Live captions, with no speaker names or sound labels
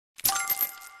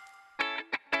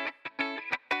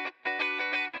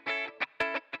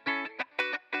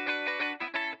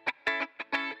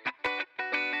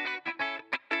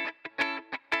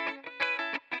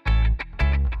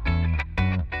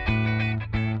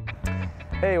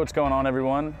Hey, what's going on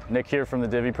everyone? Nick here from the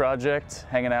Divi project,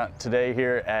 hanging out today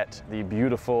here at the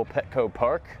beautiful Petco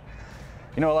Park.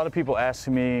 You know, a lot of people ask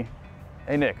me,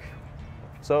 hey Nick,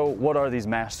 so what are these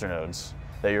masternodes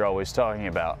that you're always talking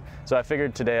about? So I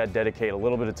figured today I'd dedicate a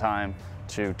little bit of time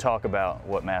to talk about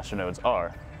what masternodes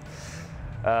are.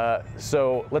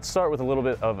 So let's start with a little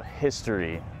bit of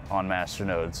history on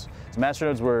masternodes. So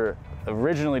masternodes were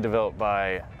originally developed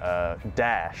by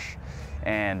Dash,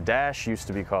 and Dash used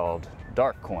to be called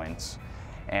dark coins,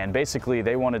 and basically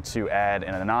they wanted to add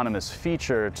an anonymous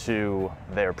feature to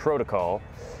their protocol,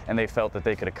 and they felt that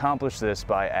they could accomplish this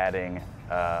by adding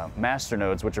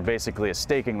masternodes, which are basically a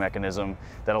staking mechanism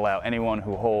that allow anyone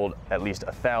who hold at least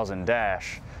 1,000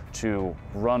 Dash to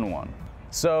run one.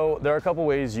 So there are a couple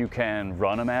ways you can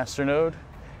run a masternode.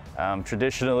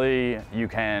 Traditionally, you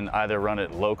can either run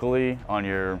it locally on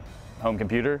your home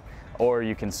computer, or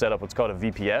you can set up what's called a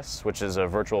VPS, which is a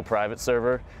virtual private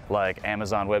server, like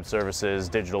Amazon Web Services,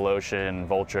 DigitalOcean,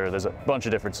 Vultr. There's a bunch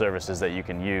of different services that you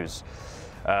can use.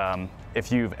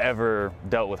 If you've ever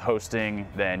dealt with hosting,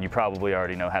 then you probably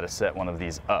already know how to set one of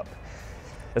these up.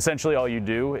 Essentially, all you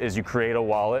do is you create a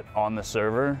wallet on the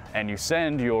server and you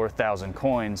send your 1,000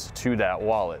 coins to that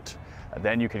wallet.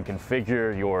 Then you can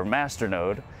configure your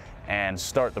masternode and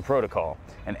start the protocol.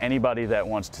 And anybody that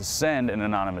wants to send an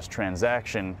anonymous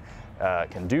transaction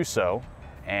can do so,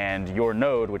 and your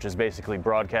node, which is basically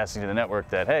broadcasting to the network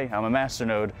that, hey, I'm a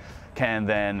masternode, can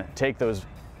then take those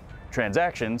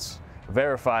transactions,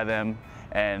 verify them,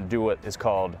 and do what is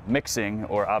called mixing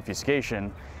or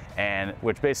obfuscation, and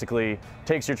which basically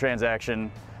takes your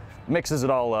transaction, mixes it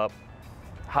all up,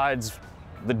 hides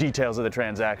the details of the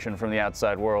transaction from the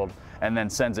outside world, and then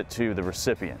sends it to the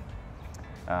recipient.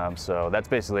 So that's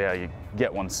basically how you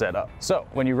get one set up. So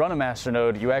when you run a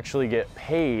masternode, you actually get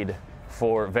paid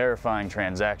for verifying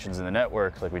transactions in the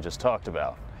network, like we just talked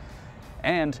about.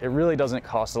 And it really doesn't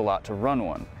cost a lot to run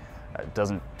one. It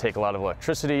doesn't take a lot of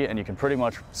electricity, and you can pretty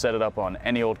much set it up on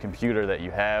any old computer that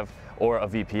you have, or a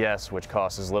VPS, which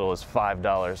costs as little as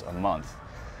 $5 a month.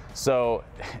 So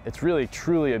it's really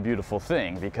truly a beautiful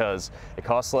thing because it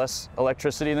costs less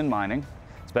electricity than mining.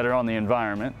 It's better on the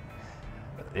environment.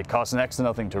 It costs next to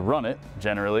nothing to run it,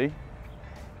 generally,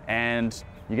 and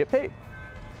you get paid.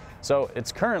 So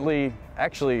it's currently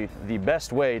actually the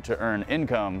best way to earn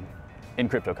income in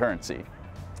cryptocurrency.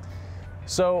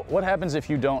 So what happens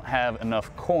if you don't have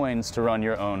enough coins to run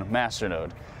your own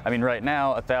masternode? I mean, right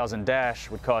now, 1,000 Dash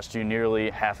would cost you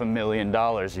nearly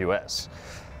 $500,000 US.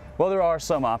 Well, there are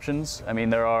some options. I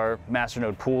mean, there are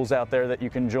masternode pools out there that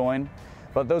you can join,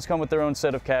 but those come with their own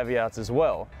set of caveats as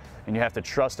well. And you have to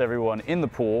trust everyone in the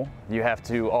pool. You have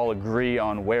to all agree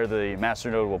on where the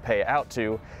masternode will pay out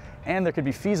to, and there could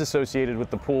be fees associated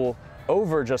with the pool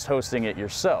over just hosting it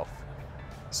yourself.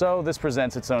 So this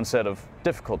presents its own set of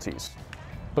difficulties.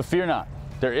 But fear not,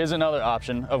 there is another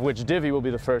option, of which Divi will be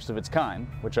the first of its kind,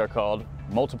 which are called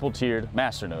multiple tiered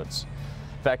masternodes.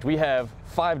 In fact, we have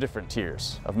 5 different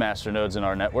tiers of masternodes in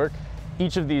our network.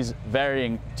 Each of these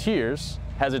varying tiers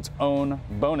has its own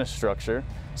bonus structure.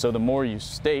 So the more you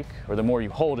stake, or the more you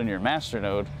hold in your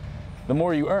masternode, the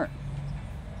more you earn.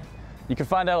 You can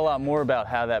find out a lot more about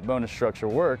how that bonus structure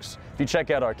works if you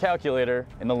check out our calculator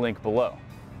in the link below.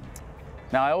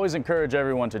 Now, I always encourage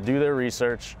everyone to do their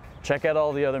research, check out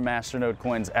all the other masternode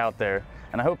coins out there,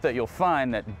 and I hope that you'll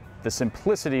find that the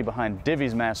simplicity behind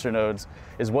Divi's masternodes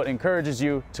is what encourages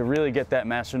you to really get that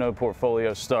masternode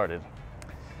portfolio started.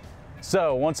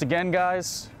 So once again,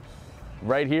 guys,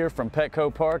 right here from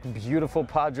Petco Park, beautiful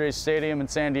Padres Stadium in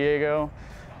San Diego,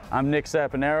 I'm Nick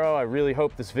Saponaro. I really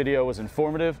hope this video was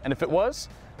informative, and if it was,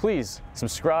 please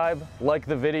subscribe, like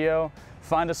the video,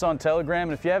 find us on Telegram,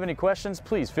 and if you have any questions,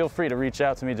 please feel free to reach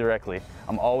out to me directly.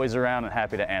 I'm always around and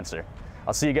happy to answer.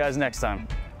 I'll see you guys next time.